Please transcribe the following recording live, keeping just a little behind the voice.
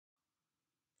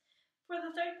For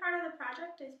the third part of the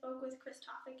project, I spoke with Chris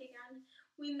Toffick again.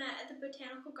 We met at the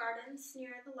Botanical Gardens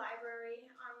near the library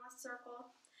on West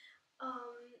Circle.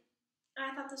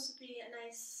 I thought this would be a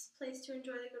nice place to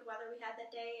enjoy the good weather we had that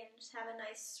day and just have a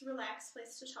nice, relaxed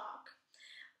place to talk.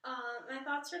 My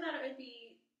thoughts were that it would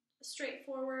be a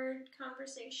straightforward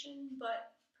conversation,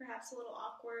 but perhaps a little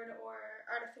awkward or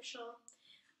artificial,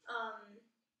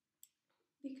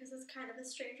 because it's kind of a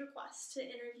strange request to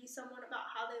interview someone about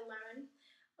how they learn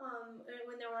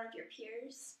when they're one of your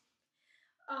peers.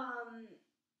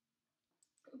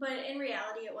 But in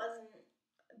reality, it wasn't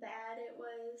bad. It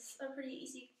was a pretty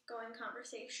easygoing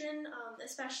conversation.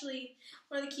 Especially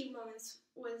one of the key moments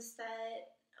was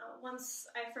that once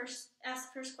I first asked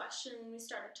the first question and we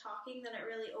started talking, then it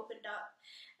really opened up,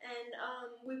 and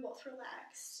we both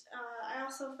relaxed. I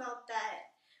also felt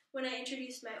that when I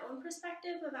introduced my own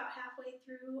perspective about halfway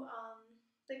through,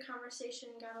 the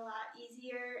conversation got a lot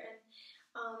easier, and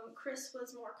Chris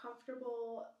was more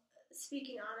comfortable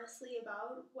speaking honestly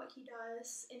about what he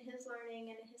does in his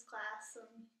learning and in his class,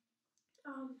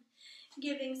 and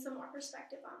giving some more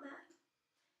perspective on that.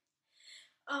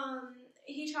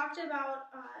 He talked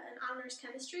about an honors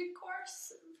chemistry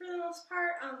course for the most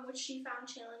part, which he found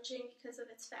challenging because of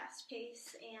its fast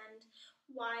pace and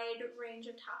wide range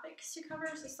of topics to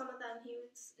cover. So some of them he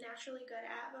was naturally good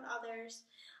at, but others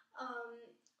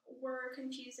were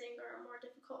confusing or more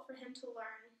difficult for him to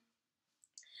learn.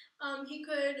 He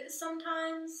could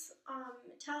sometimes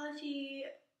tell if he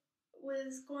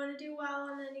was going to do well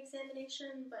on an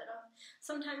examination, but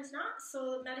sometimes not.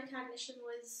 So metacognition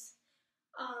was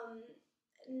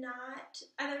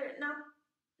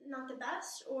not the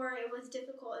best, or it was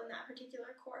difficult in that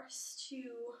particular course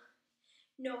to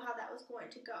know how that was going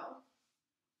to go.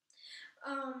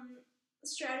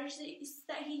 Strategies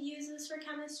that he uses for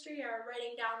chemistry are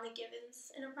writing down the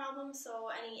givens in a problem, so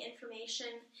any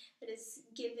information that is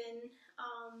given,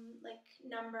 like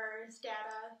numbers,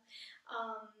 data,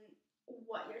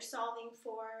 what you're solving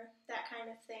for, that kind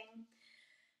of thing.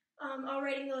 I'll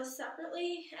writing those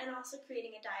separately and also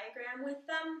creating a diagram with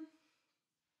them,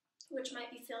 which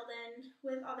might be filled in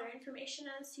with other information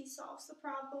as he solves the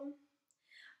problem.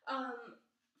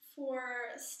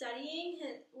 For studying,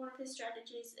 one of his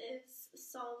strategies is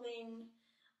solving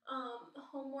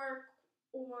homework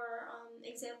or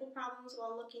example problems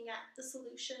while looking at the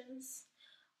solutions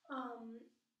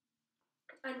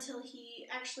until he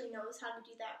actually knows how to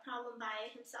do that problem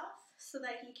by himself, so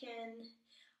that he can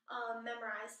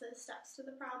memorize the steps to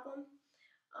the problem.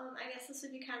 I guess this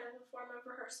would be kind of a form of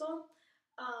rehearsal,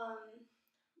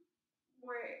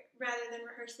 where rather than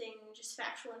rehearsing just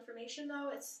factual information,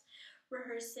 though, it's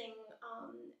rehearsing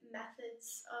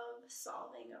methods of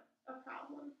solving a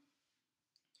problem.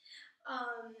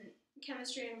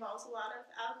 Chemistry involves a lot of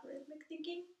algorithmic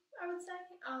thinking, I would say,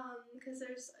 because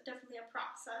there's definitely a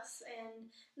process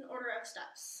and an order of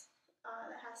steps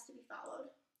that has to be followed.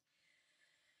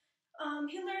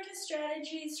 He learned his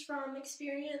strategies from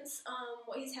experience,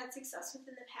 what he's had success with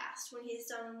in the past. When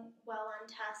he's done well on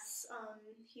tests,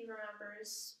 he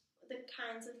remembers the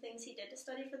kinds of things he did to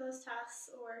study for those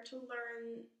tests or to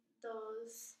learn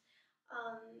those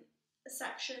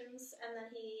sections, and then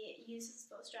he uses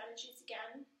those strategies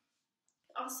again.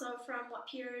 Also from what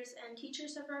peers and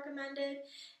teachers have recommended,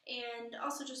 and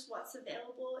also just what's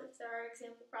available. If there are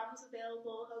example problems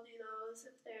available, he'll do those.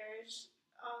 If there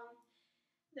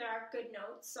are good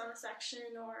notes on a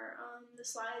section or the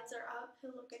slides are up,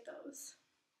 he'll look at those.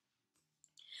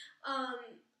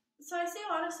 So I see a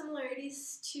lot of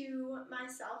similarities to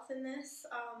myself in this.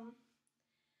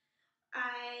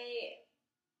 I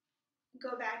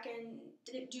go back and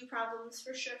do problems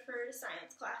for sure for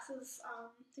science classes,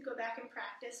 to go back and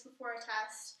practice before a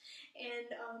test,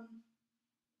 and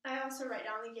I also write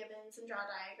down the givens and draw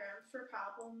diagrams for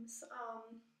problems.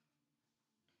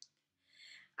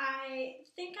 I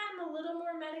think I'm a little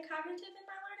more metacognitive in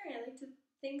my learning. I like to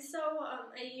think so.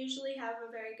 I usually have a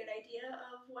very good idea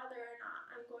of whether or not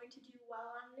I'm going to do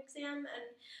well on an exam, and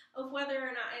of whether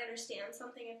or not I understand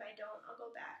something. If I don't, I'll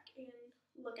go back and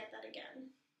look at that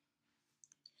again.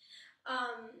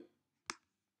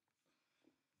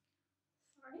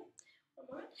 Sorry, one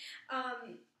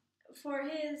moment. For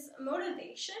his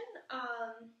motivation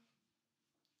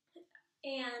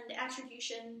and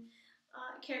attribution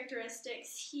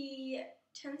characteristics, he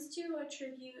tends to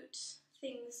attribute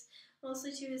things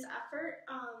mostly to his effort.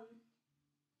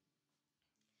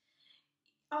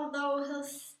 Although he'll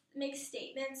make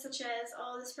statements such as,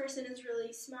 oh, this person is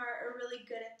really smart or really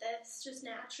good at this, just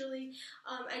naturally,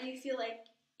 I do feel like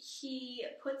he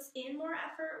puts in more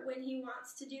effort when he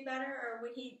wants to do better, or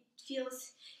when he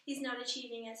feels he's not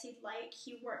achieving as he'd like,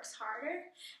 he works harder.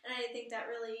 And I think that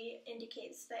really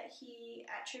indicates that he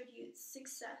attributes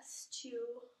success to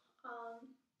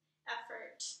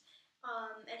effort,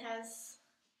 and has,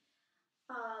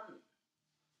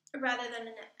 rather than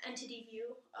an entity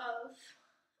view of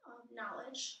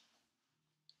knowledge.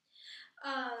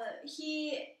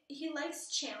 He likes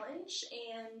challenge,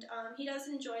 and he does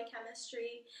enjoy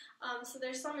chemistry. So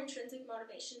there's some intrinsic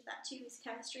motivation to that too. He's a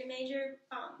chemistry major,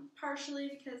 partially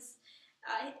because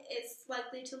it's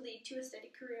likely to lead to a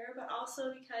steady career, but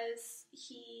also because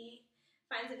he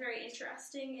finds it very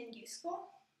interesting and useful.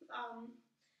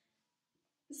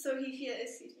 So he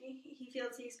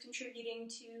feels he's contributing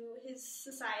to his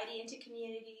society and to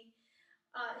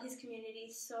his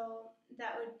community. So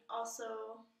that would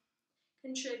also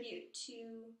contribute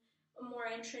to a more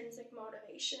intrinsic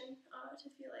motivation, to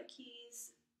feel like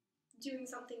he's doing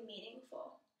something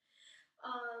meaningful.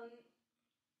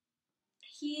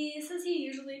 He says he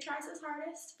usually tries his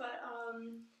hardest, but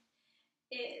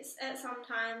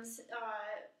sometimes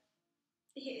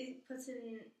he puts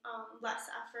in less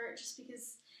effort just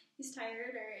because he's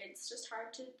tired, or it's just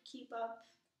hard to keep up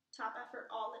top effort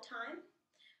all the time.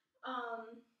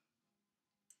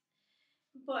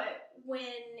 But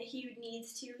when he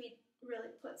needs to, he really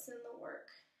puts in the work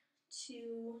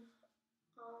to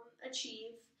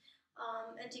achieve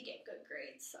and to get good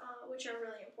grades, which are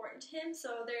really important to him.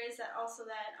 So there is also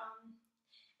that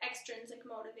extrinsic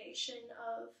motivation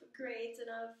of grades and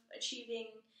of achieving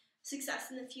success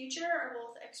in the future are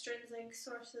both extrinsic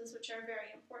sources which are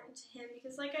very important to him,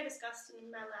 because like I discussed in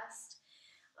my last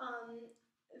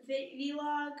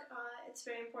vlog, it's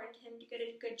very important to him to get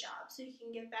a good job so he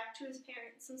can give back to his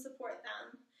parents and support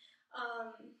them.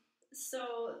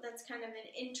 So that's kind of an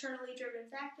internally driven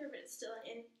factor, but it's still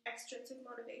an extrinsic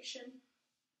motivation.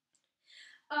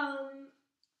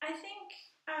 I think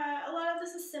a lot of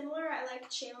this is similar. I like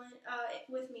challenge.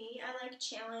 With me, I like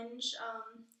challenge.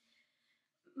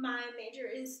 My major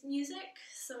is music,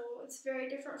 so it's very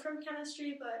different from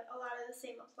chemistry, but a lot of the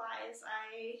same applies.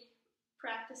 I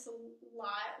practice a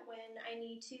lot when I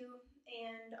need to,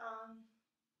 and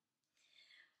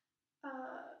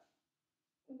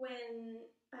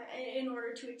in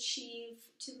order to achieve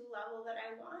to the level that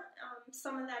I want.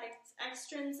 Some of that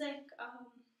extrinsic,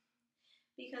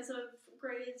 because of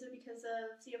grades or because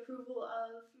of the approval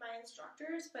of my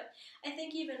instructors, but I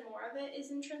think even more of it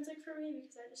is intrinsic for me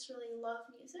because I just really love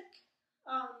music.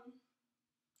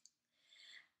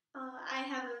 I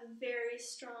have a very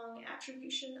strong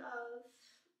attribution of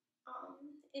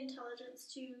intelligence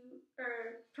to,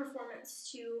 or performance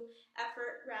to,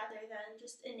 effort rather than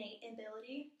just innate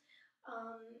ability,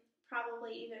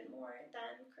 probably even more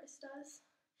than Chris does.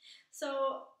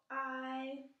 So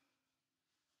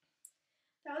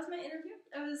that was my interview.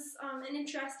 It was an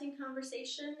interesting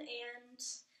conversation, and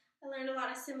I learned a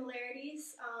lot of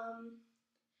similarities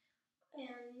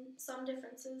and some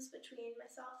differences between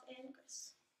myself and Chris.